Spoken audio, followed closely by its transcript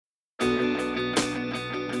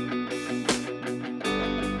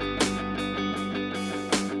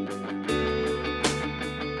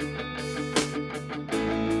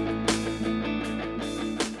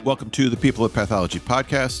Welcome to the People of Pathology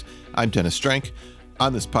podcast. I'm Dennis Strank.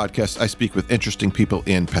 On this podcast, I speak with interesting people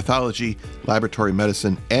in pathology, laboratory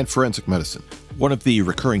medicine, and forensic medicine. One of the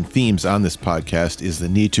recurring themes on this podcast is the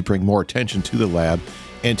need to bring more attention to the lab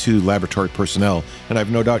and to laboratory personnel, and I've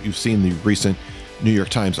no doubt you've seen the recent New York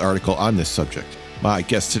Times article on this subject. My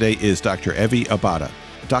guest today is Dr. Evie Abada.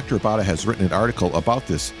 Dr. Abada has written an article about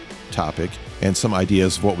this topic and some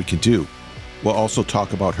ideas of what we can do. We'll also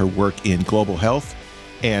talk about her work in global health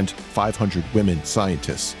and 500 women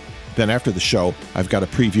scientists. Then after the show, I've got a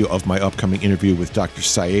preview of my upcoming interview with Dr.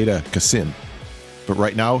 Saeeda Qasim. But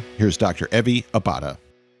right now, here's Dr. Evie Abada.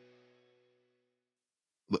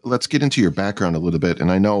 Let's get into your background a little bit.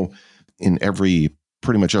 And I know in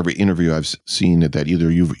pretty much every interview I've seen that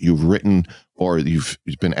either you've written or you've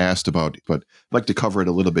been asked about, but I'd like to cover it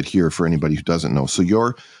a little bit here for anybody who doesn't know. So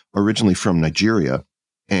you're originally from Nigeria,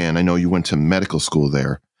 and I know you went to medical school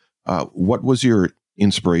there. What was your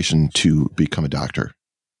inspiration to become a doctor?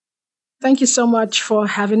 Thank you so much for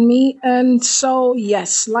having me. And so,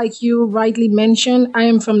 yes, like you rightly mentioned, I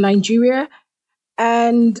am from Nigeria.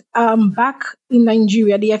 And back in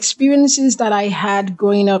Nigeria, the experiences that I had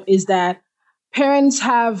growing up is that parents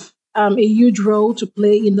have a huge role to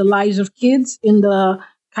play in the lives of kids, in the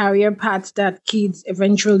career paths that kids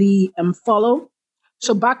eventually follow.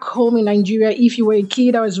 So back home in Nigeria, if you were a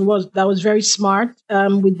kid that was very smart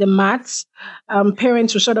with the maths,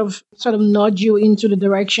 parents would sort of nudge you into the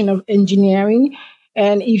direction of engineering.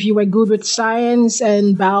 And if you were good with science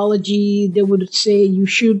and biology, they would say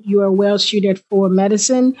you are well suited for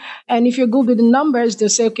medicine. And if you're good with the numbers, they'll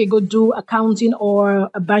say, okay, go do accounting or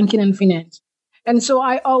banking and finance. And so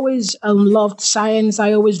I always loved science.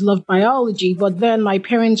 I always loved biology. But then my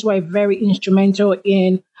parents were very instrumental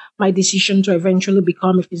in my decision to eventually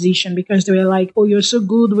become a physician, because they were like, oh, you're so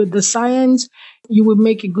good with the science, you would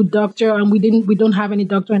make a good doctor. And we don't have any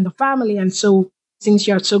doctor in the family. And so since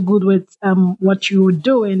you're so good with what you were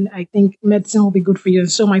doing, I think medicine will be good for you.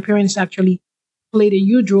 And so my parents actually played a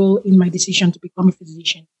huge role in my decision to become a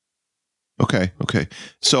physician. Okay.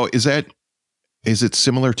 So is it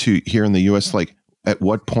similar to here in the U.S.? Like at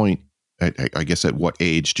what point, I guess at what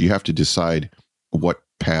age do you have to decide what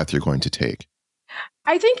path you're going to take?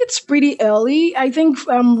 I think it's pretty early. I think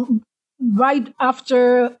right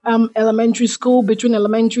after elementary school, between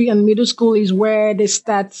elementary and middle school is where they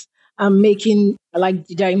start making like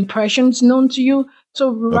their impressions known to you.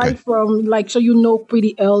 So from so you know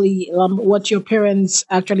pretty early what your parents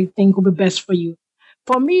actually think will be best for you.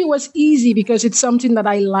 For me, it was easy because it's something that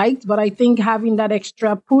I liked, but I think having that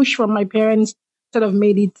extra push from my parents sort of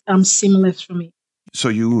made it seamless for me. So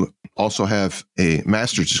you also have a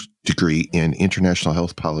master's degree in international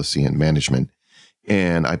health policy and management,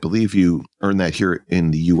 and I believe you earned that here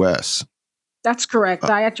in the U.S. That's correct.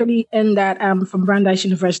 I actually earned that from Brandeis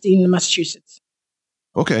University in Massachusetts.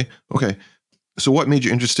 Okay. So what made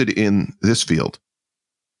you interested in this field?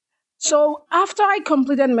 So after I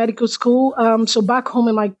completed medical school, so back home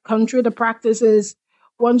in my country, the practice is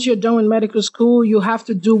once you're done with medical school, you have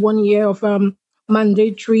to do 1 year of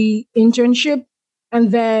mandatory internship.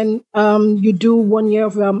 And then you do 1 year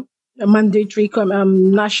of a mandatory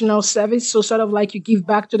national service. So sort of like you give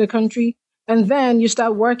back to the country. And then you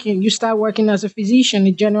start working. You start working as a physician,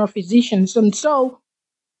 a general physician. And so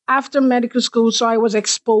after medical school, so I was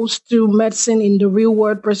exposed to medicine in the real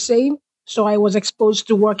world per se. So I was exposed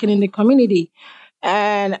to working in the community.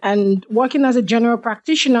 And working as a general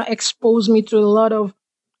practitioner exposed me to a lot of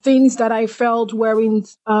things that I felt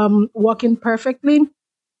weren't working perfectly.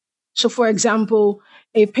 So, for example,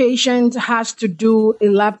 a patient has to do a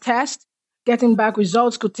lab test. Getting back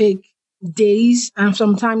results could take days and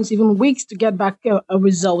sometimes even weeks to get back a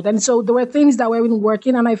result. And so there were things that weren't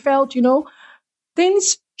working. And I felt,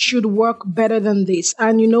 things should work better than this.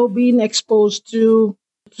 And, being exposed to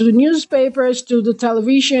the newspapers, to the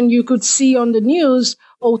television, you could see on the news,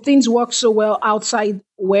 things work so well outside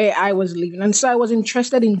where I was living. And so I was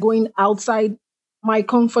interested in going outside my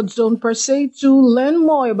comfort zone per se to learn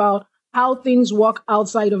more about how things work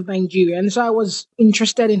outside of Nigeria. And so I was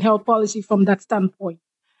interested in health policy from that standpoint.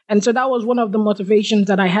 And so that was one of the motivations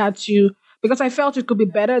that I had because I felt it could be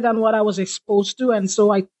better than what I was exposed to. And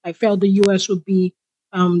so I felt the US would be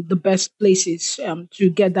the best places to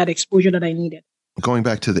get that exposure that I needed. Going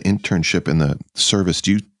back to the internship and the service,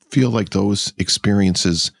 do you feel like those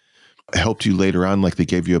experiences helped you later on, like they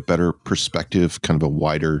gave you a better perspective, kind of a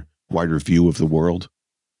wider view of the world?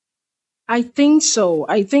 I think so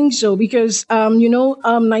because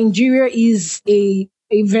Nigeria is a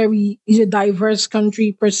diverse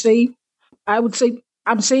country per se. I would say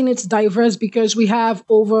I'm saying it's diverse because we have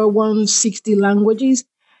over 160 languages,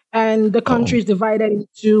 And the country Oh, is divided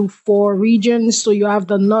into four regions. So you have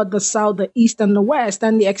the north, the south, the east, and the west.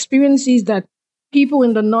 And the experiences that people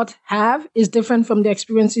in the north have is different from the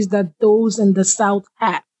experiences that those in the south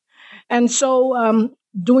have. And so,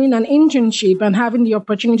 doing an internship and having the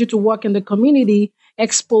opportunity to work in the community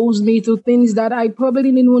exposed me to things that I probably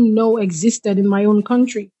didn't even know existed in my own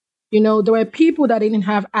country. There were people that didn't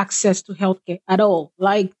have access to healthcare at all.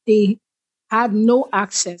 Like they had no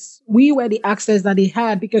access. We were the access that they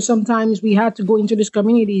had because sometimes we had to go into these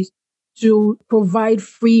communities to provide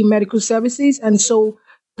free medical services. And so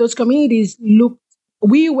those communities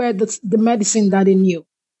we were the medicine that they knew.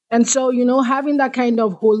 And so, having that kind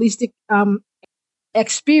of holistic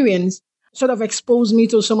experience sort of exposed me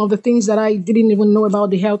to some of the things that I didn't even know about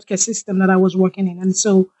the healthcare system that I was working in.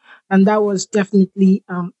 And that was definitely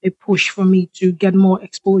a push for me to get more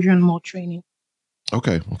exposure and more training.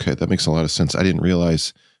 okay. Okay. That makes a lot of sense. I didn't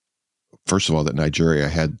realize, first of all, that Nigeria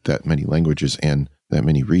had that many languages and that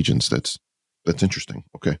many regions. That's interesting.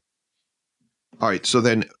 Okay. All right. So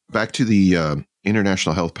then back to the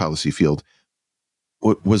international health policy field.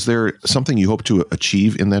 Was there something you hope to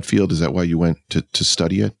achieve in that field? Is that why you went to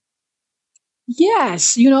study it?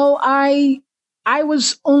 Yes, I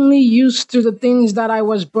was only used to the things that I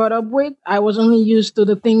was brought up with. I was only used to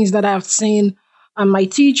the things that I've seen my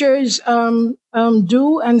teachers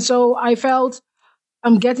do, and so I felt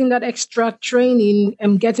I'm getting that extra training.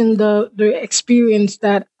 I'm getting the experience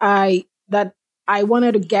that I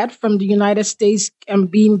wanted to get from the United States and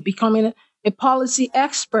becoming a policy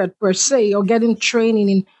expert per se, or getting training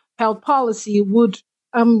in health policy would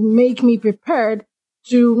make me prepared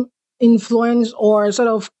to influence or sort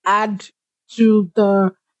of add to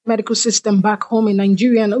the medical system back home in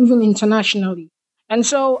Nigeria and even internationally. And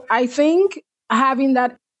so I think having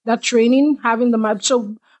that training, having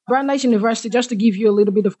so Brandeis University, just to give you a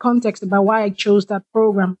little bit of context about why I chose that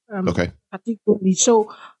program Okay. particularly.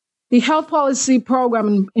 So the health policy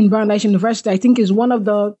program in Brandeis University, I think, is one of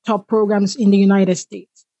the top programs in the United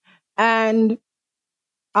States. And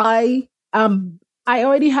I I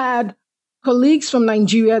already had colleagues from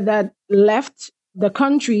Nigeria that left the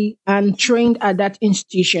country and trained at that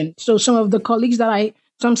institution. So some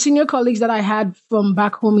senior colleagues that I had from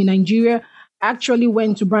back home in Nigeria actually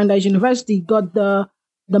went to Brandeis University, got the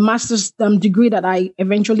master's degree that I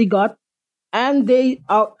eventually got, and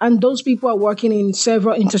those people are working in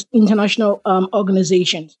several international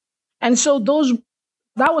organizations. And so those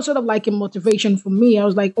that was sort of like a motivation for me. I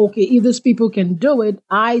was like, okay, if these people can do it,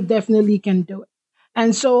 I definitely can do it.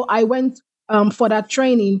 And so I went for that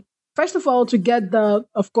training, first of all, to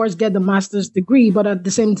of course, get the master's degree, but at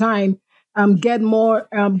the same time, get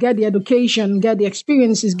the education, get the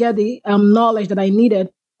experiences, get the knowledge that I needed,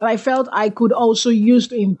 that I felt I could also use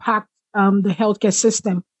to impact the healthcare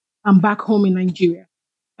system back home in Nigeria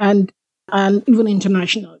and even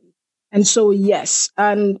internationally. And so, yes,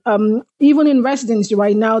 and even in residency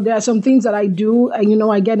right now, there are some things that I do. And,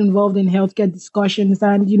 I get involved in healthcare discussions,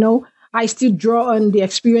 and I still draw on the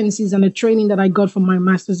experiences and the training that I got from my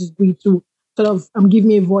master's degree to sort of give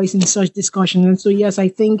me a voice in such discussions. And so, yes, I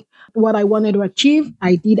think what I wanted to achieve,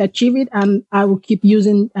 I did achieve it, and I will keep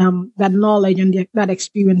using that knowledge and that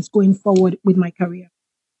experience going forward with my career.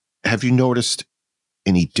 Have you noticed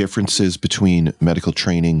any differences between medical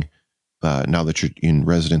training now that you're in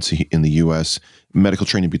residency in the U.S., medical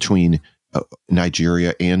training between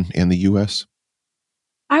Nigeria and the U.S.?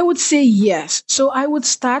 I would say yes. So I would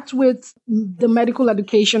start with the medical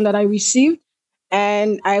education that I received,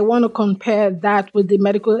 and I want to compare that with the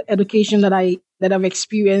medical education that I've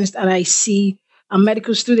experienced, and I see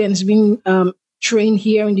medical students being trained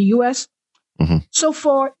here in the U.S. Mm-hmm.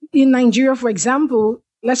 So in Nigeria, for example,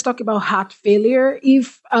 let's talk about heart failure.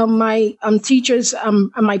 If my teachers and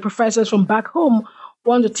my professors from back home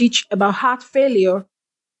want to teach about heart failure,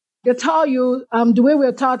 they tell you the way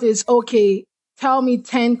we're taught is, okay, tell me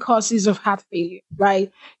 10 causes of heart failure,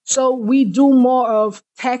 right? So we do more of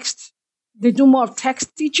text. They do more of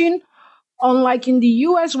text teaching, unlike in the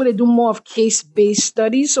US where they do more of case-based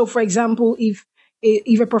studies. So, for example, if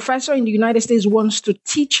a professor in the United States wants to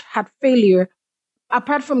teach heart failure,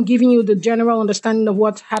 apart from giving you the general understanding of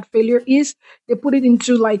what heart failure is, they put it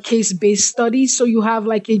into like case-based studies. So you have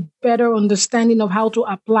like a better understanding of how to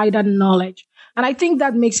apply that knowledge. And I think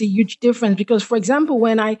that makes a huge difference because, for example,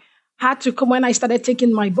 when I started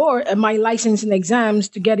taking my licensing exams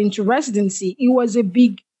to get into residency, it was a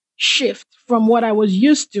big shift from what I was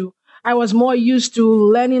used to. I was more used to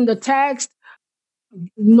learning the text,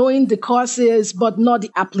 knowing the courses, but not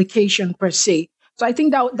the application per se. So I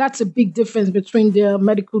think that's a big difference between the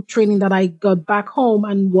medical training that I got back home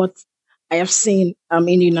and what I have seen in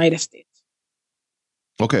the United States.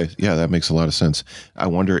 Okay. Yeah, that makes a lot of sense. I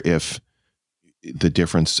wonder if the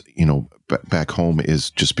difference, back home is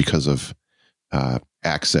just because of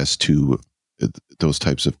access to those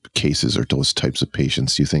types of cases or those types of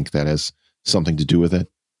patients. Do you think that has something to do with it?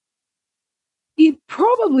 It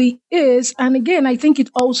probably is. And again, I think it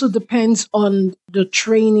also depends on the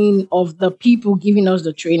training of the people giving us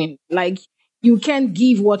the training. Like, you can't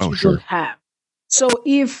give what Oh, you don't sure. have. So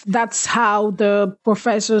if that's how the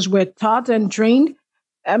professors were taught and trained,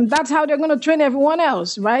 that's how they're going to train everyone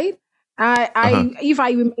else, right? Uh-huh. If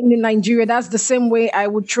I remain in Nigeria, that's the same way I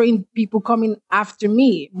would train people coming after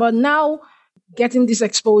me. But now, getting this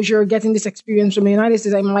exposure, getting this experience from the United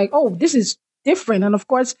States, I'm like, oh, this is different. And of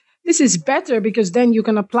course, this is better because then you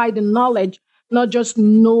can apply the knowledge, not just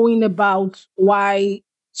knowing about why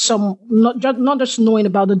not just knowing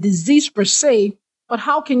about the disease per se, but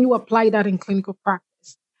how can you apply that in clinical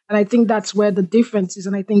practice? And I think that's where the difference is.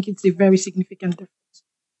 And I think it's a very significant difference.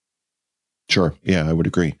 Sure. Yeah, I would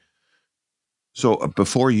agree. So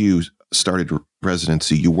before you started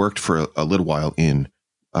residency, you worked for a little while in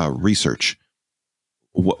research.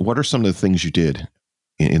 What are some of the things you did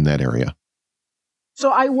in that area? So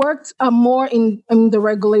I worked more in the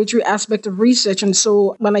regulatory aspect of research. And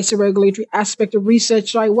so when I say regulatory aspect of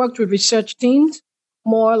research, so I worked with research teams,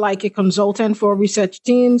 more like a consultant for research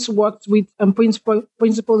teams, worked with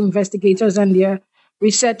principal investigators and their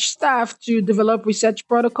research staff to develop research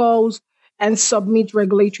protocols and submit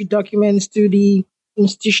regulatory documents to the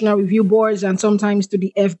institutional review boards and sometimes to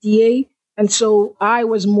the FDA. And so I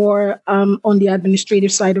was more on the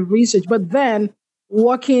administrative side of research. But then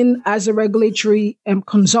working as a regulatory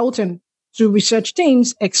consultant to research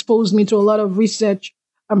teams exposed me to a lot of research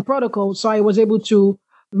and protocols. So I was able to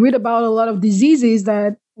read about a lot of diseases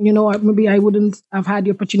that, maybe I wouldn't have had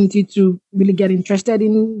the opportunity to really get interested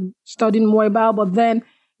in studying more about. But then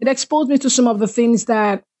it exposed me to some of the things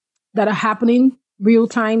that are happening, real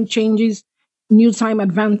time changes, new time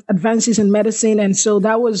advances in medicine. And so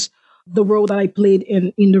that was the role that I played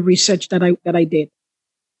in the research that I did.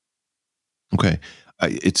 Okay.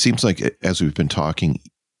 It seems like as we've been talking,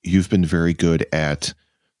 you've been very good at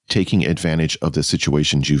taking advantage of the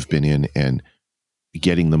situations you've been in and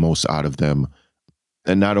getting the most out of them.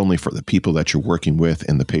 And not only for the people that you're working with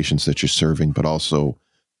and the patients that you're serving, but also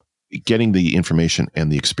getting the information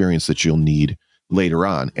and the experience that you'll need later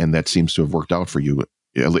on. And that seems to have worked out for you,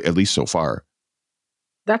 at least so far.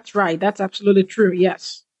 That's right. That's absolutely true.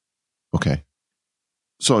 Yes. Okay.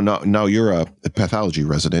 So now you're a pathology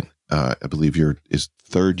resident. I believe is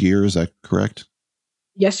third year. Is that correct?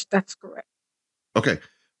 Yes, that's correct. Okay.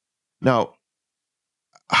 Now,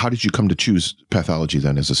 how did you come to choose pathology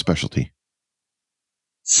then as a specialty?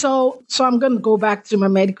 So I'm going to go back to my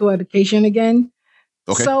medical education again.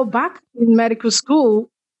 Okay. So back in medical school,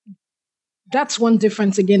 that's one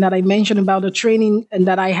difference again that I mentioned about the training and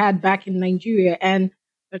that I had back in Nigeria and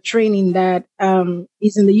the training that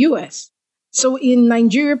is in the US. So in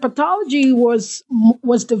Nigeria, pathology was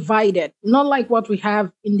divided, not like what we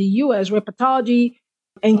have in the US, where pathology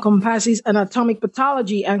encompasses anatomic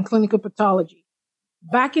pathology and clinical pathology.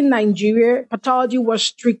 Back in Nigeria, pathology was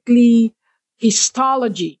strictly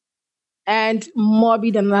histology and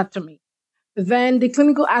morbid anatomy. Then the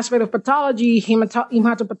clinical aspect of pathology,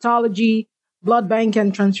 hematopathology, blood bank,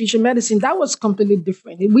 and transfusion medicine, that was completely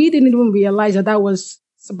different. We didn't even realize that that was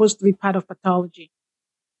supposed to be part of pathology.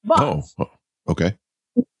 But okay.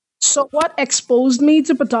 So what exposed me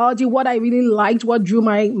to pathology, what I really liked, what drew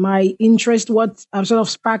my interest, what sort of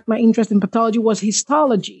sparked my interest in pathology was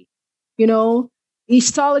histology. You know,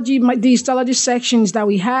 histology, the histology sections that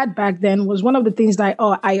we had back then was one of the things that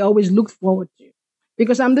I always looked forward to,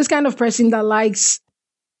 because I'm this kind of person that likes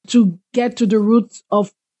to get to the root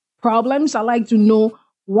of problems. I like to know,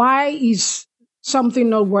 why is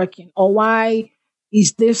something not working, or why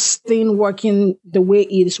is this thing working the way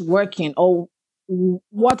it is working, or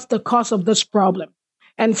what's the cause of this problem.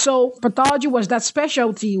 And so pathology was that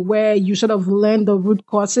specialty where you sort of learn the root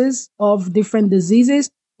causes of different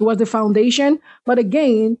diseases. It was the foundation. But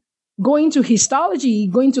again, going to the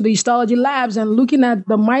histology labs and looking at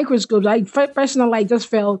the microscopes, personally, I just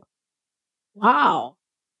felt, wow,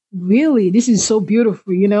 really, this is so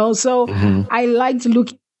beautiful, So I liked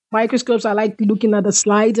looking at microscopes. I liked looking at the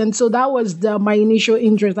slides. And so that was my initial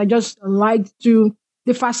interest. I just liked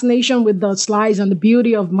the fascination with the slides and the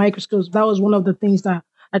beauty of microscopes. That was one of the things that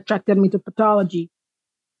attracted me to pathology.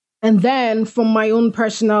 And then from my own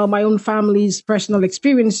family's personal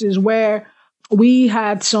experiences, where we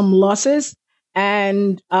had some losses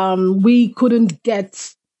and we couldn't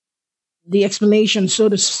get the explanation, so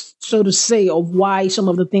to say, of why some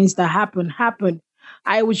of the things that happened.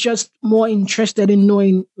 I was just more interested in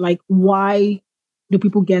knowing like why do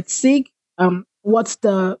people get sick? What's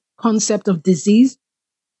the concept of disease?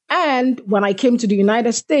 And when I came to the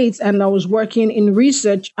United States and I was working in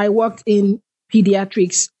research, I worked in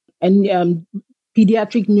pediatrics and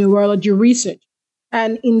pediatric neurology research.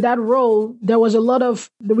 And in that role, there was a lot of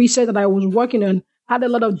the research that I was working on had a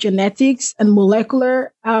lot of genetics and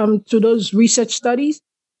molecular to those research studies.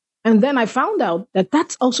 And then I found out that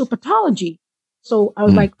that's also pathology. So I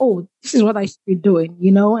was like, oh, this is what I should be doing,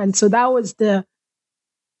 you know? And so that was the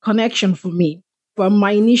connection for me from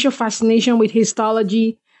my initial fascination with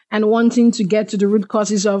histology and wanting to get to the root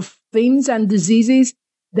causes of things and diseases,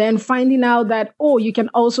 then finding out that, oh, you can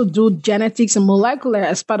also do genetics and molecular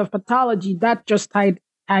as part of pathology. That just tied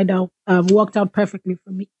out, worked out perfectly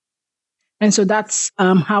for me. And so that's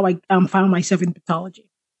how I found myself in pathology.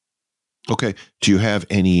 Okay. Do you have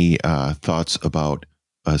any thoughts about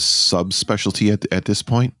a subspecialty at this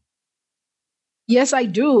point? Yes, I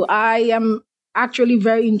do. I am actually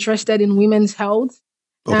very interested in women's health.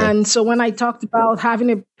 Okay. And so when I talked about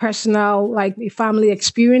having a personal, like a family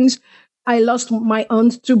experience, I lost my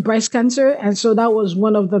aunt to breast cancer. And so that was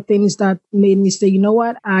one of the things that made me say, you know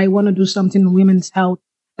what, I want to do something in women's health.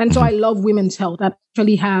 And so I love women's health. I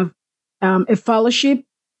actually have a fellowship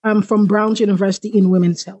from Brown University in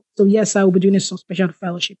women's health. So yes, I will be doing a special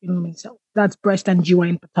fellowship in women's health. That's breast and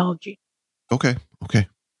GYN pathology. Okay.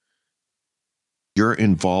 You're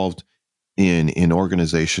involved in an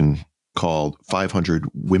organization called 500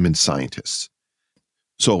 Women Scientists.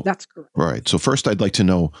 So that's correct. All right. So first, I'd like to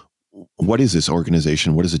know, what is this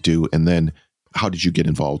organization? What does it do? And then how did you get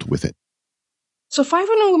involved with it? So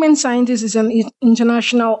 500 Women Scientists is an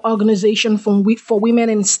international organization for women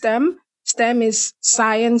in STEM. STEM is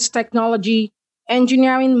science, technology,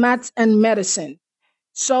 engineering, math, and medicine.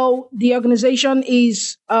 So the organization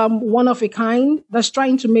is one of a kind that's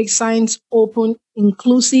trying to make science open,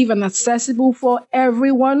 inclusive, and accessible for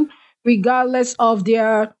everyone, regardless of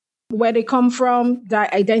where they come from,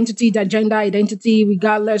 their identity, their gender identity,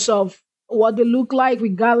 regardless of what they look like,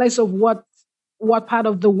 regardless of what part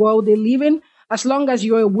of the world they live in. As long as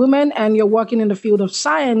you're a woman and you're working in the field of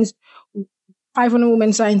science, 500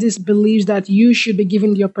 Women Scientists believes that you should be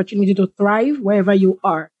given the opportunity to thrive wherever you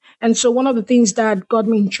are. And so one of the things that got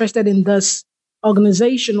me interested in this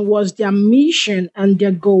organization was their mission and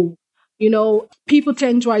their goal. You know, people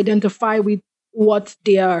tend to identify with what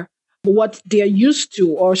they're used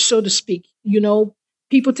to, or so to speak. You know,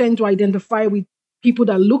 people tend to identify with people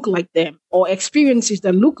that look like them or experiences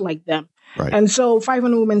that look like them. Right. And so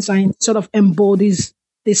 500 Women Science sort of embodies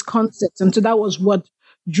these concepts. And so that was what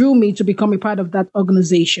drew me to become a part of that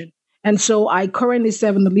organization. And so I currently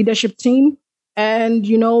serve in the leadership team. And,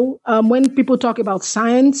 you know, when people talk about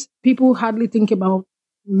science, people hardly think about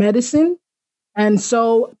medicine. And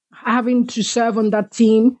so having to serve on that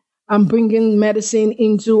team, I'm bringing medicine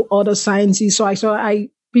into other sciences. So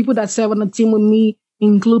people that serve on the team with me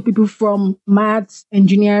include people from maths,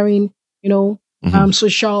 engineering, you know,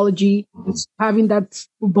 sociology, having that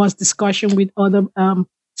robust discussion with other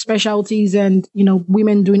specialties, and, you know,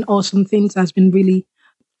 women doing awesome things has been really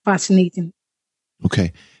fascinating.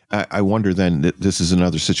 Okay. I wonder then that this is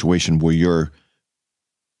another situation where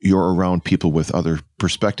you're around people with other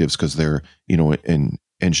perspectives because they're, you know, in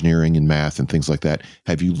engineering and math and things like that.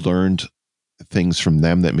 Have you learned things from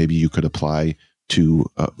them that maybe you could apply to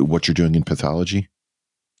what you're doing in pathology?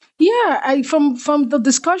 Yeah, from the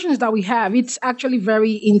discussions that we have, it's actually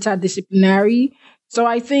very interdisciplinary. So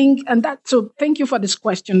I think, so thank you for this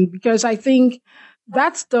question, because I think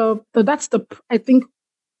that's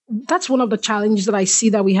one of the challenges that I see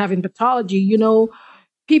that we have in pathology. You know,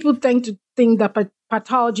 people tend to think that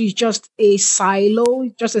pathology is just a silo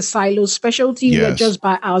specialty. Yes. We're just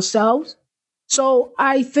by ourselves. So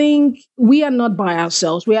I think we are not by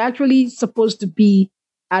ourselves. We're actually supposed to be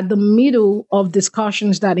at the middle of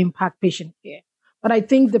discussions that impact patient care. But I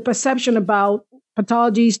think the perception about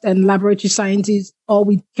pathologists and laboratory scientists, all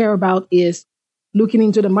we care about is looking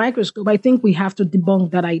into the microscope. I think we have to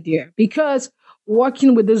debunk that idea, because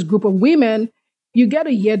working with this group of women, you get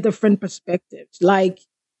to hear different perspectives. Like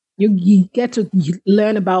you get to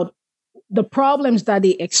learn about the problems that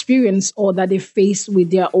they experience or that they face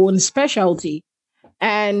with their own specialty.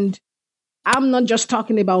 And I'm not just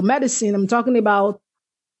talking about medicine, I'm talking about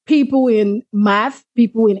people in math,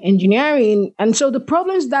 people in engineering. And so the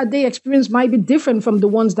problems that they experience might be different from the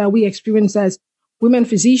ones that we experience as women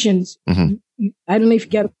physicians. Mm-hmm. I don't know if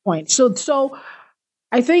you get the point. So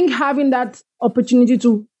I think having that opportunity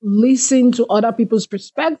to listen to other people's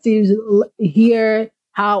perspectives, hear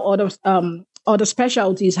how other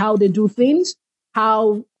specialties, how they do things,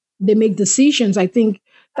 how they make decisions, I think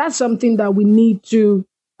that's something that we need to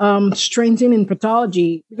strengthen in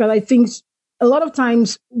pathology, because I think a lot of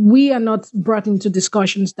times we are not brought into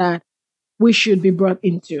discussions that we should be brought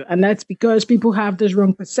into. And that's because people have this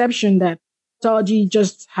wrong perception that pathology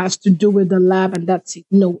just has to do with the lab and that's it.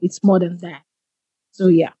 No, it's more than that. So,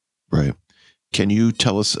 yeah. Right. Can you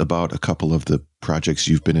tell us about a couple of the projects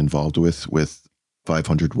you've been involved with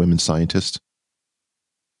 500 Women Scientists?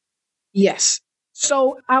 Yes.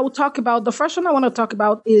 So I will talk about, the first one I want to talk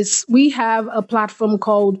about is we have a platform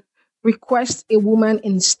called Request a Woman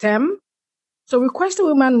in STEM. So Request a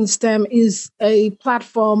Woman in STEM is a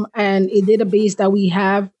platform and a database that we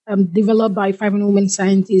have developed by 500 Women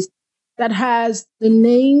Scientists that has the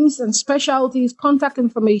names and specialties, contact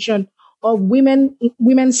information of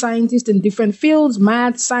women scientists in different fields: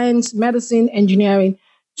 math, science, medicine, engineering.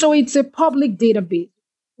 So it's a public database.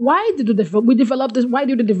 Why did we develop this? Why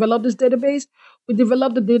did we develop this database? We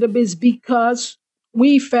developed the database because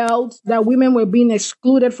we felt that women were being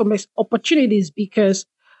excluded from opportunities because,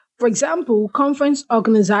 for example, conference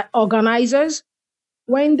organizers,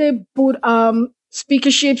 when they put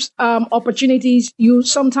speakerships opportunities,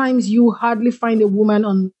 you hardly find a woman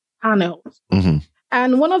on panels. Mm-hmm.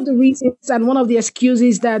 And one of the reasons and one of the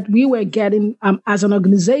excuses that we were getting as an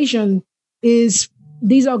organization is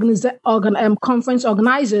these conference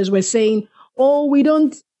organizers were saying, "Oh, we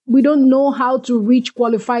don't know how to reach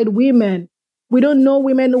qualified women. We don't know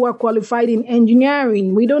women who are qualified in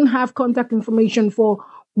engineering. We don't have contact information for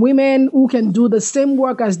women who can do the same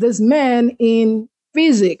work as this men in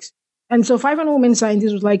physics." And so 500 Women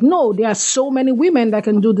Scientists was like, no, there are so many women that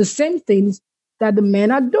can do the same things that the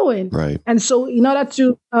men are doing. Right. And so in order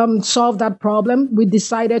to solve that problem, we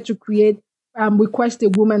decided to create Request a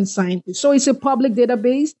Woman Scientist. So it's a public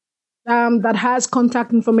database that has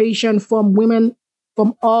contact information from women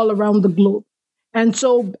from all around the globe. And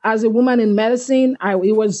so as a woman in medicine,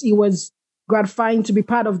 it was gratifying to be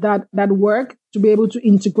part of that work, to be able to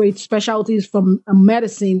integrate specialties from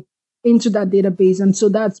medicine into that database. And so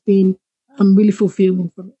that's been really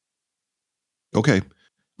fulfilling for me. Okay.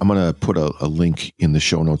 I'm going to put a link in the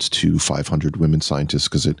show notes to 500 Women Scientists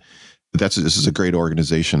because this is a great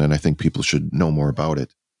organization and I think people should know more about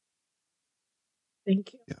it.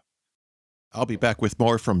 Thank you. Yeah. I'll be back with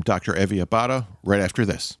more from Dr. Evie Abada right after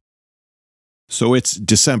this. So it's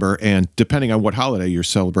December, and depending on what holiday you're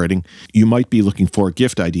celebrating, you might be looking for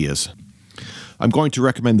gift ideas. I'm going to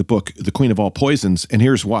recommend the book, The Queen of All Poisons, and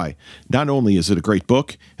here's why. Not only is it a great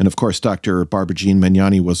book, and of course Dr. Barbara Jean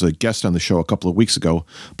Magnani was a guest on the show a couple of weeks ago,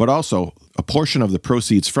 but also a portion of the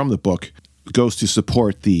proceeds from the book goes to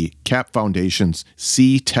support the CAP Foundation's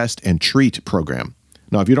See, Test, and Treat program.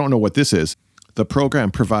 Now, if you don't know what this is, the program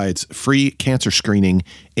provides free cancer screening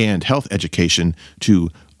and health education to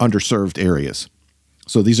underserved areas.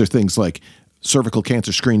 So these are things like cervical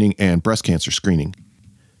cancer screening and breast cancer screening.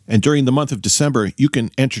 And during the month of December, you can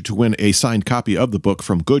enter to win a signed copy of the book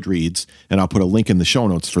from Goodreads, and I'll put a link in the show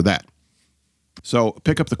notes for that. So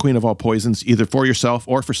pick up The Queen of All Poisons, either for yourself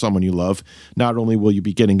or for someone you love. Not only will you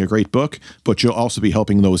be getting a great book, but you'll also be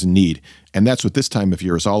helping those in need. And that's what this time of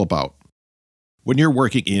year is all about. When you're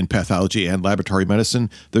working in pathology and laboratory medicine,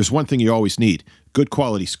 there's one thing you always need: good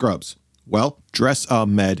quality scrubs. Well,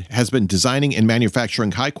 Dress-A-Med has been designing and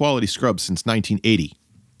manufacturing high-quality scrubs since 1980.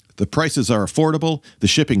 The prices are affordable, the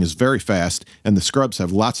shipping is very fast, and the scrubs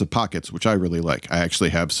have lots of pockets, which I really like. I actually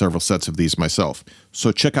have several sets of these myself.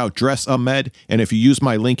 So check out Dress-A-Med, and if you use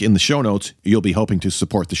my link in the show notes, you'll be helping to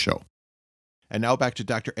support the show. And now back to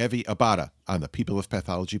Dr. Evie Abada on the People of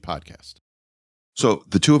Pathology podcast. So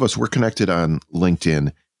the two of us, we're connected on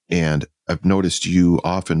LinkedIn, and I've noticed you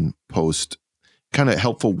often post kind of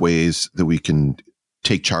helpful ways that we can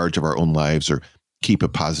take charge of our own lives or keep a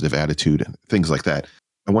positive attitude and things like that.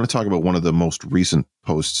 I want to talk about one of the most recent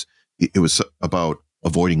posts. It was about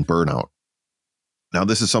avoiding burnout. Now,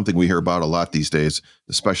 this is something we hear about a lot these days,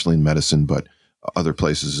 especially in medicine, but other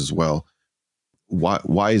places as well.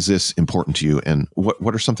 Why is this important to you, and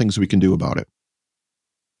what are some things we can do about it?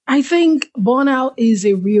 I think burnout is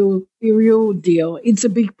a real deal. It's a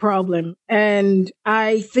big problem. And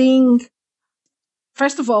I think,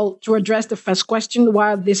 first of all, to address the first question,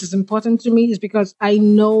 why this is important to me is because I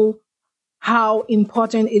know how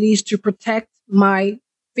important it is to protect my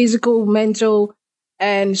physical, mental,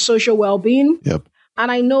 and social well-being. Yep.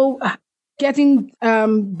 And I know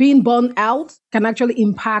being burned out can actually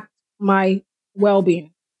impact my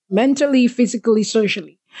well-being, mentally, physically,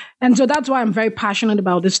 socially. And so that's why I'm very passionate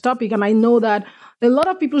about this topic. And I know that a lot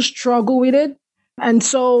of people struggle with it. And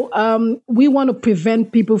so we want to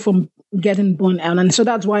prevent people from getting burned out. And so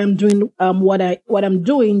that's why I'm doing what I'm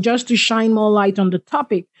doing, just to shine more light on the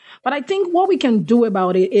topic. But I think what we can do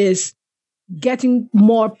about it is getting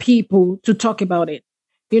more people to talk about it.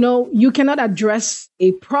 You cannot address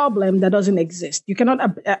a problem that doesn't exist. You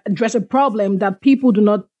cannot address a problem that people do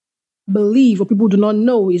not believe or people do not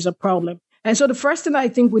know is a problem. And so the first thing I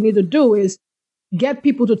think we need to do is get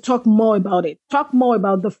people to talk more about it. Talk more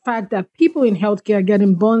about the fact that people in healthcare are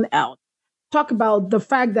getting burned out. Talk about the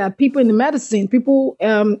fact that people in the medicine, people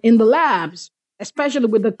in the labs, especially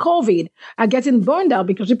with the COVID, are getting burned out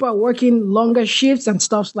because people are working longer shifts and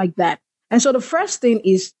stuff like that. And so the first thing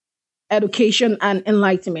is education and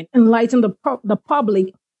enlightenment. Enlighten the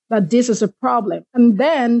public that this is a problem. And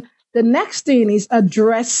then the next thing is talk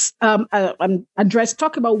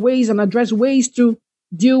about ways and address ways to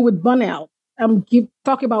deal with burnout.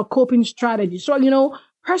 Talk about coping strategies. So,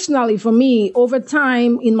 personally, for me, over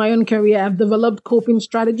time in my own career, I've developed coping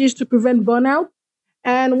strategies to prevent burnout.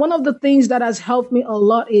 And one of the things that has helped me a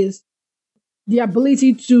lot is the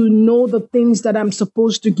ability to know the things that I'm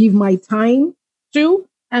supposed to give my time to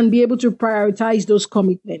and be able to prioritize those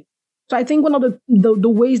commitments. So I think one of the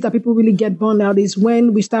ways that people really get burned out is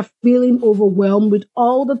when we start feeling overwhelmed with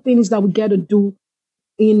all the things that we get to do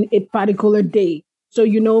in a particular day. So,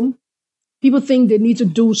 people think they need to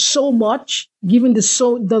do so much given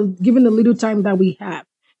the little time that we have.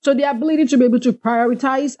 So the ability to be able to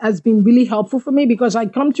prioritize has been really helpful for me, because I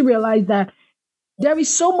come to realize that there is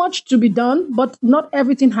so much to be done, but not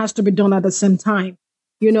everything has to be done at the same time.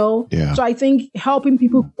 Yeah. So I think helping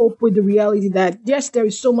people cope with the reality that, yes, there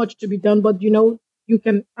is so much to be done, but you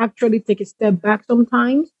can actually take a step back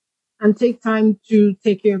sometimes and take time to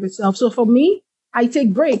take care of yourself. So for me, I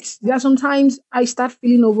take breaks. There are sometimes I start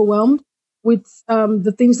feeling overwhelmed with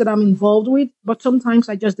the things that I'm involved with, but sometimes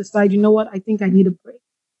I just decide, I think I need a break.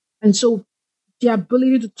 And so the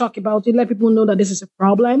ability to talk about it, let people know that this is a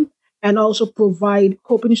problem, and also provide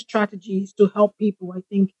coping strategies to help people, I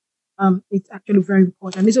think it's actually very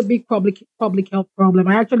important. It's a big public health problem.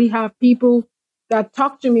 I actually have people that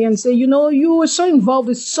talk to me and say, you were so involved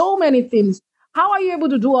with so many things. How are you able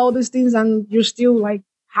to do all these things and you're still like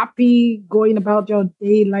happy going about your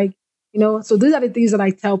day? So these are the things that I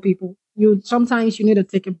tell people. Sometimes you need to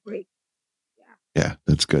take a break. Yeah,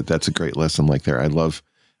 that's good. That's a great lesson. I love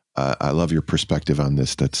your perspective on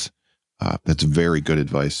this. That's very good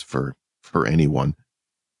advice for anyone.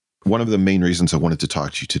 One of the main reasons I wanted to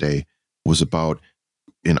talk to you today was about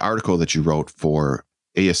an article that you wrote for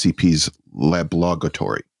ASCP's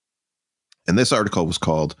Lablogatory. And this article was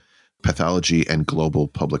called Pathology and Global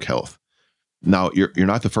Public Health. Now, you're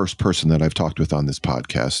not the first person that I've talked with on this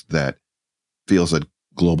podcast that feels that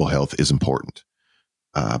global health is important.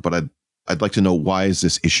 But I'd like to know, why is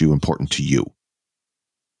this issue important to you?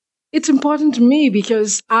 It's important to me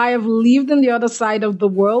because I have lived on the other side of the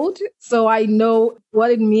world. So I know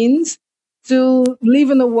what it means to live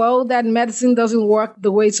in a world that medicine doesn't work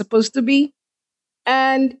the way it's supposed to be.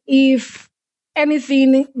 And if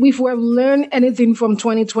we've learned anything from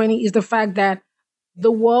 2020, is the fact that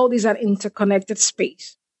the world is an interconnected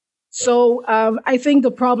space. So I think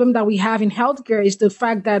the problem that we have in healthcare is the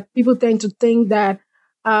fact that people tend to think that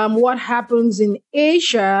what happens in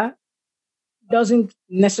Asia doesn't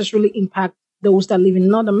necessarily impact those that live in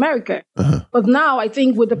North America. Uh-huh. But now I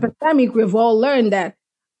think with the pandemic, we've all learned that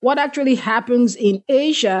what actually happens in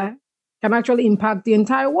Asia can actually impact the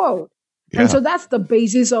entire world. Yeah. And so that's the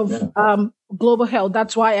basis of global health.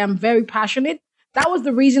 That's why I'm very passionate. That was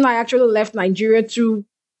the reason I actually left Nigeria to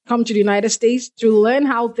come to the United States to learn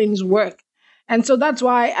how things work. And so that's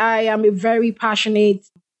why I am a very passionate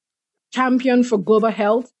champion for global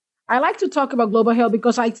health. I like to talk about global health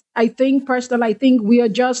because I think personally,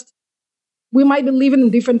 we might be living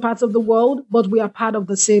in different parts of the world, but we are part of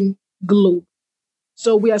the same globe.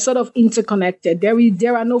 So we are sort of interconnected.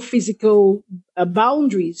 There are no physical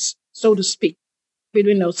boundaries, so to speak,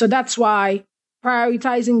 between us. So that's why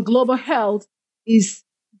prioritizing global health is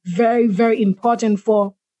very, very important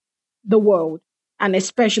for the world, and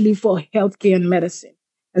especially for healthcare and medicine.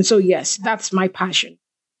 And so, yes, that's my passion.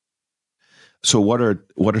 So what are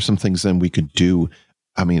some things then we could do?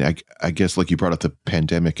 I mean, I guess, like you brought up the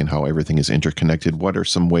pandemic and how everything is interconnected. What are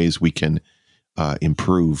some ways we can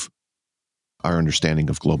improve our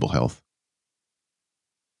understanding of global health?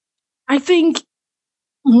 I think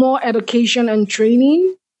more education and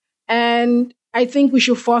training. And I think we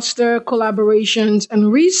should foster collaborations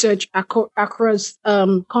and research across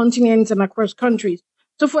continents and across countries.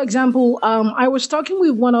 So, for example, I was talking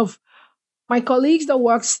with one of my colleagues that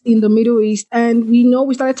works in the Middle East, and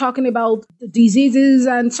we started talking about the diseases,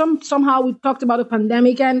 and somehow we talked about a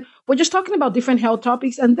pandemic, and we're just talking about different health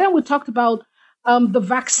topics, and then we talked about the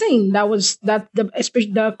vaccine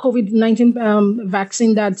especially the COVID-19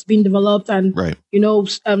 vaccine that's been developed, and Right.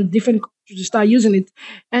 different countries start using it,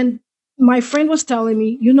 and my friend was telling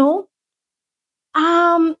me,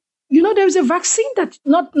 um, there's a vaccine that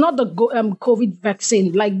not the COVID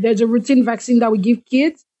vaccine, like there's a routine vaccine that we give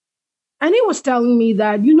kids. And he was telling me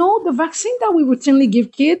that, the vaccine that we routinely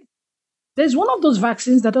give kids, there's one of those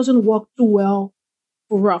vaccines that doesn't work too well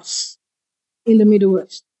for us in the Middle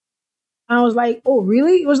East. And I was like, oh,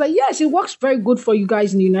 really? He was like, yes, it works very good for you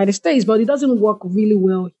guys in the United States, but it doesn't work really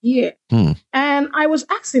well here. And I was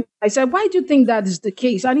asking, I said, why do you think that is the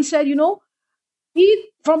case? And he said,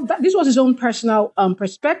 this was his own personal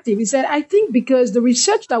perspective. He said, I think because the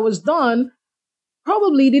research that was done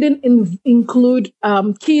probably didn't include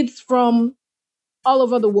kids from all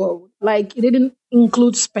over the world. Like it didn't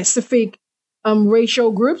include specific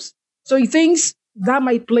racial groups. So he thinks that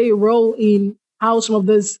might play a role in how some of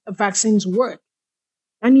these vaccines work.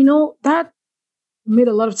 And that made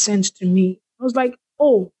a lot of sense to me. I was like,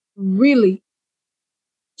 oh, really?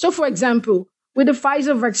 So for example, with the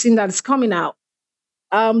Pfizer vaccine that's coming out,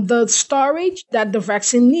 the storage that the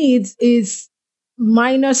vaccine needs is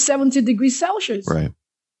minus 70 degrees Celsius. Right.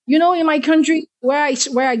 In my country where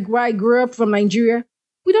I grew up from Nigeria,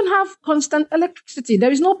 we don't have constant electricity.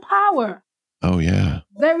 There is no power. Oh, yeah.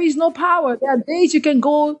 There is no power. There are days you can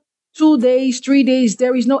go 2 days, 3 days.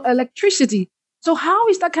 There is no electricity. So how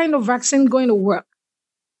is that kind of vaccine going to work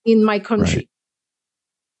in my country? Right.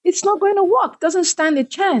 It's not going to work. It doesn't stand a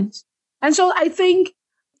chance. And so I think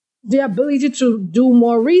the ability to do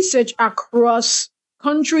more research across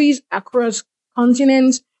countries, across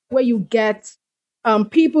continents, where you get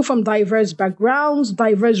people from diverse backgrounds,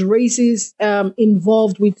 diverse races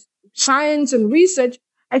involved with science and research,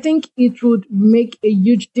 I think it would make a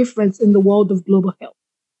huge difference in the world of global health.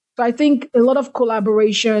 So I think a lot of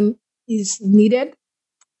collaboration is needed.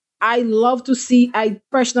 I see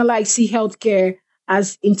healthcare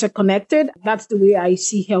as interconnected. That's the way I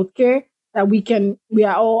see healthcare, that we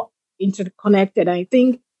are all interconnected. I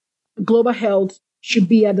think global health should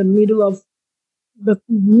be at the middle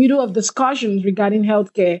of discussions regarding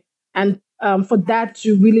healthcare. And for that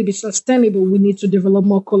to really be sustainable, we need to develop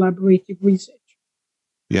more collaborative research.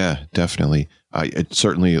 Yeah, definitely. It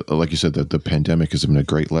certainly, like you said, the pandemic has been a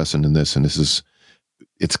great lesson in this. And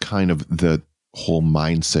it's kind of the whole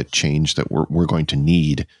mindset change that we're going to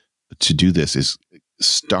need to do this is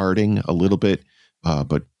starting a little bit.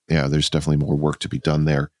 But yeah, there's definitely more work to be done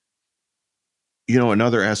there.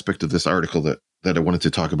 Another aspect of this article that I wanted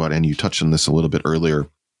to talk about, and you touched on this a little bit earlier,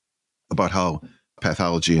 about how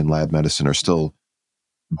pathology and lab medicine are still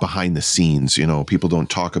behind the scenes. People don't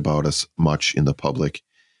talk about us much in the public.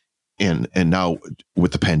 And now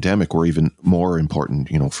with the pandemic, we're even more important,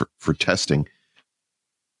 for testing.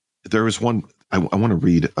 There was one, I want to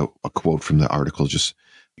read a quote from the article.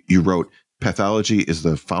 You wrote, pathology is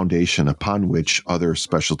the foundation upon which other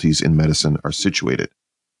specialties in medicine are situated.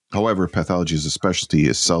 However, pathology as a specialty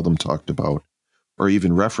is seldom talked about or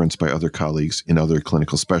even referenced by other colleagues in other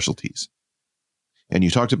clinical specialties. And you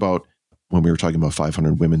talked about, when we were talking about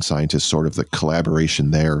 500 women scientists, sort of the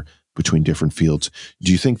collaboration there between different fields.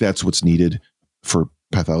 Do you think that's what's needed for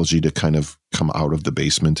pathology to kind of come out of the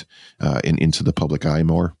basement and into the public eye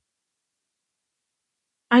more?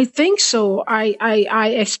 I think so.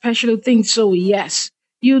 I especially think so, yes.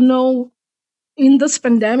 In this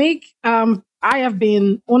pandemic, one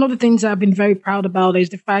of the things I've been very proud about is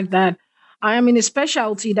the fact that I am in a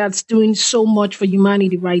specialty that's doing so much for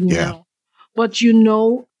humanity right now. Yeah. But in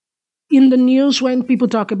the news, when people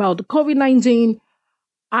talk about the COVID-19,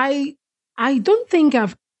 I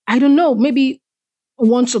don't know, maybe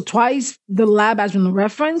once or twice the lab has been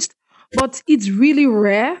referenced, but it's really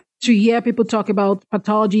rare to hear people talk about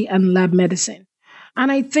pathology and lab medicine.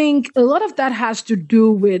 And I think a lot of that has to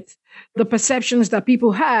do with the perceptions that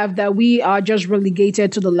people have that we are just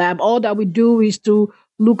relegated to the lab. All that we do is to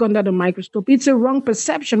look under the microscope. It's a wrong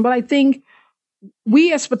perception, but I think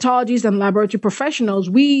we as pathologists and laboratory professionals,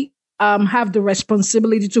 we have the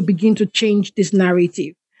responsibility to begin to change this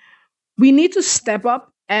narrative. We need to step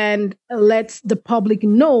up and let the public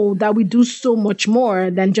know that we do so much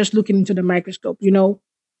more than just looking into the microscope.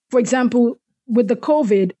 For example, with the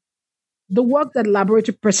COVID, the work that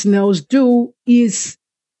laboratory personnel do is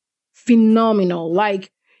phenomenal.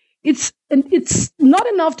 Like, it's not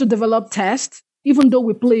enough to develop tests, even though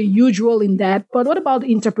we play a huge role in that. But what about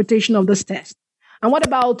the interpretation of this test? And what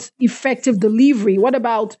about effective delivery? What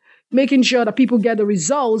about making sure that people get the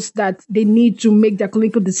results that they need to make their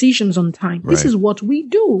clinical decisions on time. This Right. is what we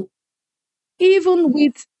do. Even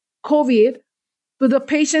with COVID, to the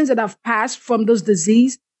patients that have passed from this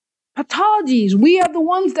disease, pathologies, we are the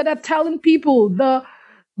ones that are telling people the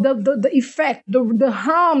effect, the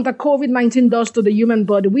harm that COVID-19 does to the human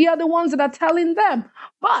body. We are the ones that are telling them.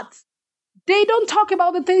 But they don't talk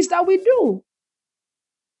about the things that we do.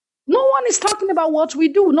 No one is talking about what we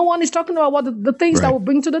do. No one is talking about what the things that Right. we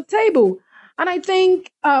bring to the table. And I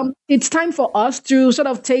think it's time for us to sort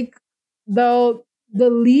of take the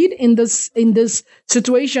lead in this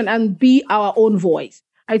situation and be our own voice.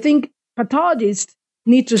 I think pathologists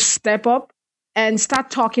need to step up and start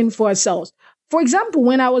talking for ourselves. For example,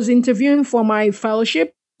 when I was interviewing for my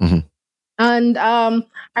fellowship, Mhm. and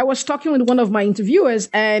I was talking with one of my interviewers,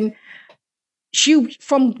 and she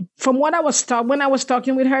from what I was when I was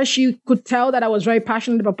talking with her, she could tell that I was very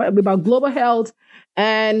passionate about global health,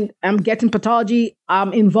 and I'm getting pathology.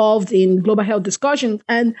 I'm involved in global health discussions.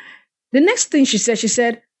 And the next thing she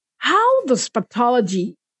said, how does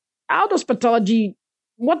pathology, what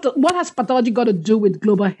has pathology got to do with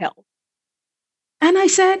global health? And I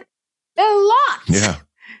said, a lot. Yeah.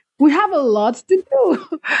 We have a lot to do.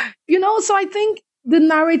 So I think the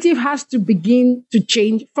narrative has to begin to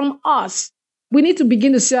change from us. We need to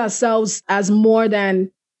begin to see ourselves as more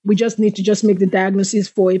than we just need to just make the diagnosis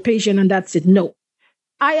for a patient and that's it. No.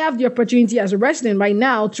 I have the opportunity as a resident right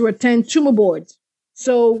now to attend tumor boards.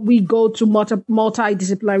 So we go to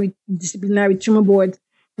multidisciplinary tumor boards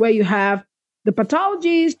where you have the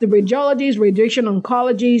pathologists, the radiologists, radiation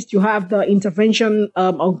oncologists, you have the intervention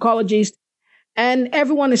oncologist, and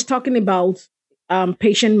everyone is talking about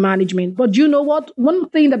patient management. But you know what? One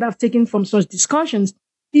thing that I've taken from such discussions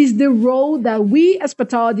is the role that we as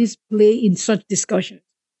pathologists play in such discussions.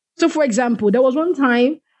 So, for example, there was one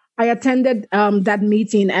time I attended that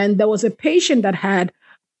meeting, and there was a patient that had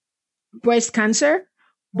breast cancer,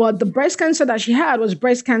 but the breast cancer that she had was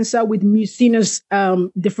breast cancer with mucinous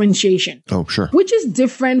differentiation. Oh, sure. Which is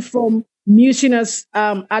different from mucinous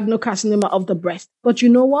adenocarcinoma of the breast. But you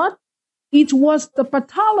know what? It was the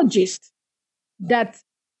pathologist that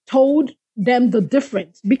told them the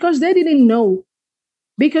difference because they didn't know,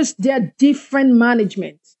 because they're different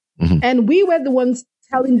managements. Mhm. And we were the ones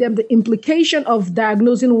telling them the implication of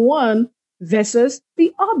diagnosing one versus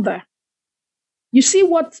the other. You see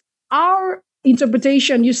what our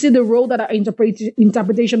interpretation, you see the role that our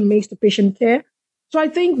interpretation makes to patient care. So I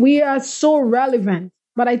think we are so relevant,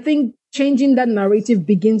 but I think changing that narrative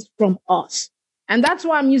begins from us. And that's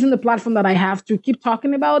why I'm using the platform that I have to keep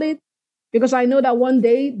talking about it, because I know that one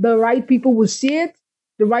day the right people will see it,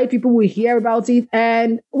 the right people will hear about it,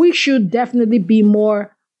 and we should definitely be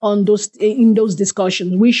more on in those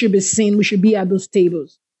discussions. We should be seen. We should be at those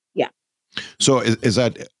tables. Yeah. So is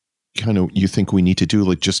that kind of, you think we need to do,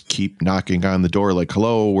 like, just keep knocking on the door, like,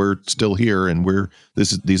 hello, we're still here, and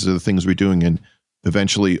these are the things we're doing, and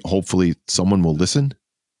eventually, hopefully, someone will listen?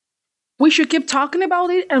 We should keep talking about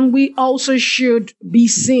it, and we also should be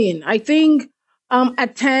seen. I think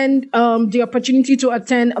attend the opportunity to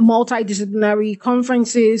attend multidisciplinary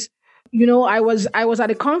conferences. I was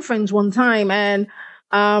at a conference one time, and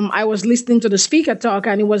I was listening to the speaker talk,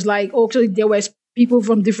 and it was like, actually, there were people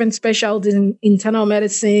from different specialties in internal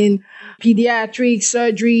medicine, pediatrics,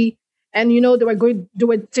 surgery, and they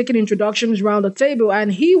were taking introductions around the table,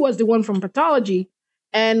 and he was the one from pathology.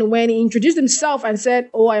 And when he introduced himself and said,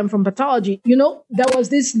 "Oh, I am from pathology," there was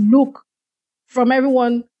this look from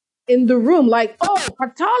everyone in the room, like, "Oh,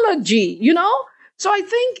 pathology," So I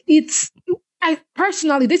think this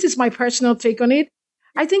is my personal take on it.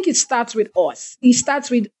 I think it starts with us. It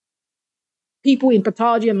starts with people in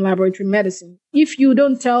pathology and laboratory medicine. If you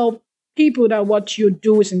don't tell people that what you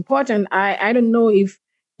do is important, I don't know if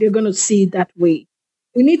they're going to see it that way.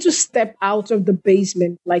 We need to step out of the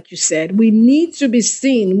basement, like you said. We need to be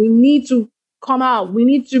seen. We need to come out. We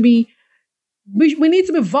need to be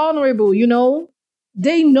vulnerable,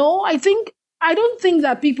 They know, I don't think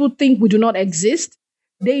that people think we do not exist.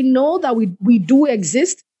 They know that we do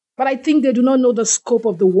exist, but I think they do not know the scope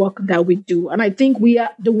of the work that we do. And I think we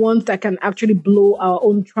are the ones that can actually blow our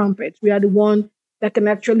own trumpet. We are the ones that can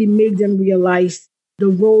actually make them realize the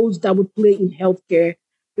roles that we play in healthcare.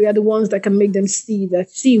 We are the ones that can make them see,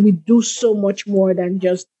 we do so much more than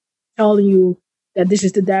just telling you that this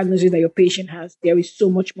is the diagnosis that your patient has. There is so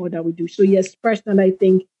much more that we do. So yes, personally, I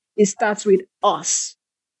think it starts with us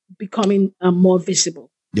becoming more visible.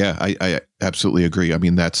 Yeah, I absolutely agree. I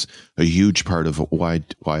mean, that's a huge part of why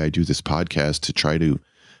I do this podcast, to try to,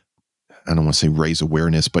 I don't want to say raise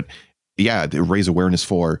awareness, but yeah, raise awareness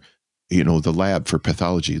for, the lab, for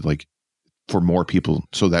pathology. Like, for more people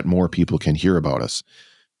so that more people can hear about us.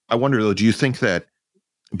 I wonder, though, do you think that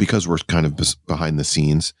because we're kind of behind the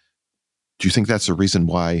scenes, do you think that's the reason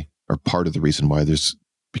why, or part of the reason why there's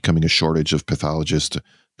becoming a shortage of pathologists,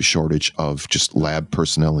 a shortage of just lab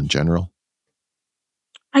personnel in general?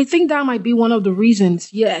 I think that might be one of the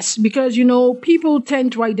reasons, yes, because, people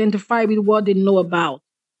tend to identify with what they know about.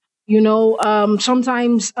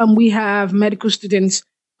 Sometimes we have medical students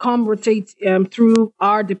come rotate through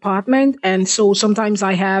our department. And so sometimes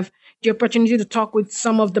I have the opportunity to talk with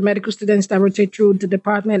some of the medical students that rotate through the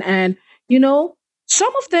department. And,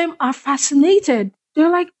 some of them are fascinated. They're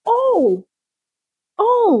like, oh,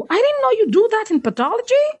 I didn't know you do that in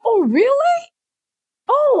pathology. Oh, really?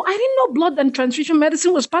 Oh, I didn't know blood and transfusion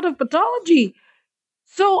medicine was part of pathology.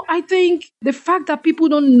 So I think the fact that people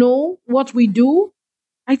don't know what we do,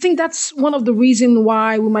 I think that's one of the reasons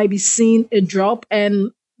why we might be seeing a drop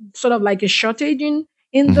and sort of like a shortage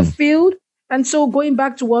in the field. And so going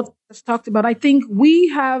back to what I was talked about, I think we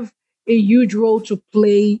have a huge role to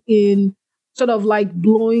play in sort of like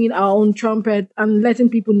blowing our own trumpet and letting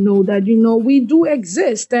people know that, we do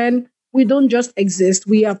exist and we don't just exist.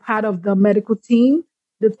 We are part of the medical team.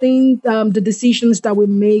 The decisions that we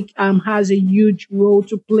make has a huge role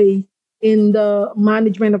to play in the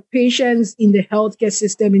management of patients, in the healthcare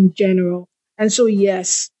system in general. And so,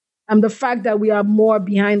 yes, the fact that we are more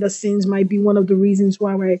behind the scenes might be one of the reasons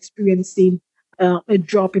why we're experiencing a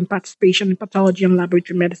drop in participation in pathology and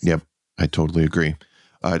laboratory medicine. Yep, I totally agree.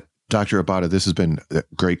 Dr. Abata, this has been a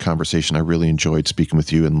great conversation. I really enjoyed speaking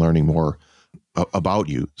with you and learning more about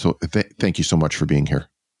you. So thank you so much for being here.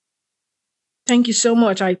 Thank you so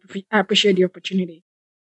much. I appreciate the opportunity.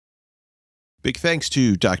 Big thanks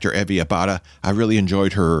to Dr. Evie Abata. I really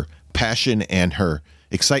enjoyed her passion and her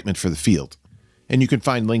excitement for the field. And you can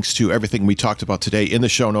find links to everything we talked about today in the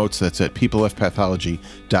show notes. That's at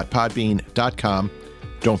peopleofpathology.podbean.com.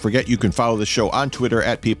 Don't forget, you can follow the show on Twitter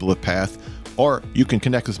at peopleofpath, or you can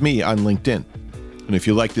connect with me on LinkedIn. And if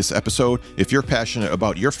you like this episode, if you're passionate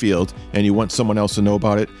about your field and you want someone else to know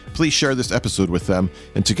about it, please share this episode with them.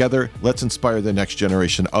 And together, let's inspire the next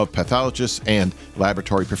generation of pathologists and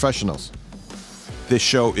laboratory professionals. This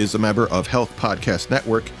show is a member of Health Podcast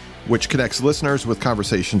Network, which connects listeners with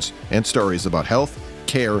conversations and stories about health,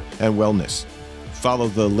 care, and wellness. Follow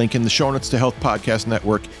the link in the show notes to Health Podcast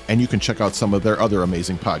Network, and you can check out some of their other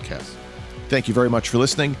amazing podcasts. Thank you very much for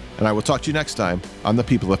listening, and I will talk to you next time on the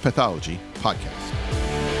People of Pathology podcast.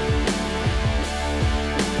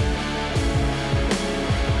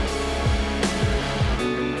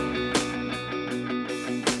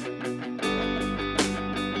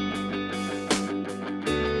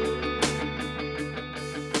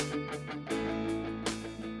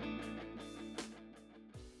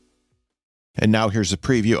 And now here's a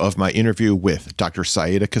preview of my interview with Dr.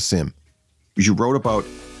 Saida Qasim. You wrote about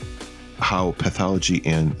how pathology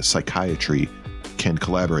and psychiatry can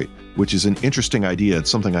collaborate, which is an interesting idea.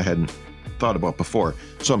 It's something I hadn't thought about before.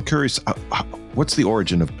 So I'm curious, what's the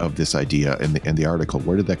origin of this idea and the article?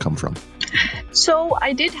 Where did that come from? So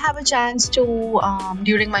I did have a chance to,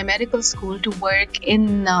 during my medical school, to work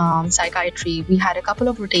in psychiatry. We had a couple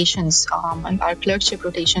of rotations. Our clerkship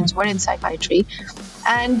rotations were in psychiatry.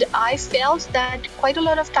 And I felt that quite a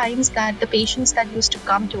lot of times that the patients that used to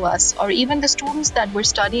come to us, or even the students that were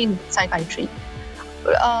studying psychiatry,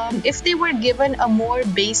 if they were given a more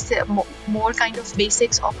kind of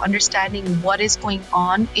basics of understanding what is going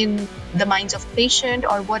on in the minds of patient,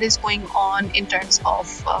 or what is going on in terms of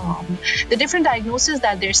the different diagnoses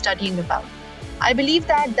that they're studying about, I believe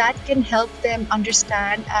that can help them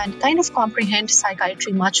understand and kind of comprehend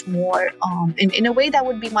psychiatry much more in a way that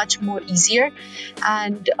would be much more easier,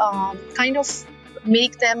 and kind of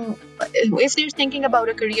make them, if they're thinking about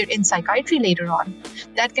a career in psychiatry later on,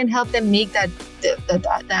 that can help them make that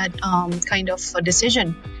kind of a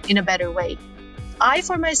decision in a better way.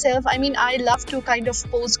 For myself, I love to kind of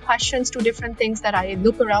pose questions to different things that I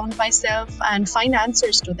look around myself and find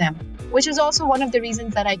answers to them, which is also one of the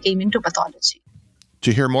reasons that I came into pathology.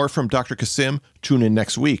 To hear more from Dr. Qasim, tune in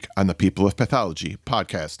next week on the People of Pathology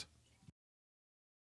podcast.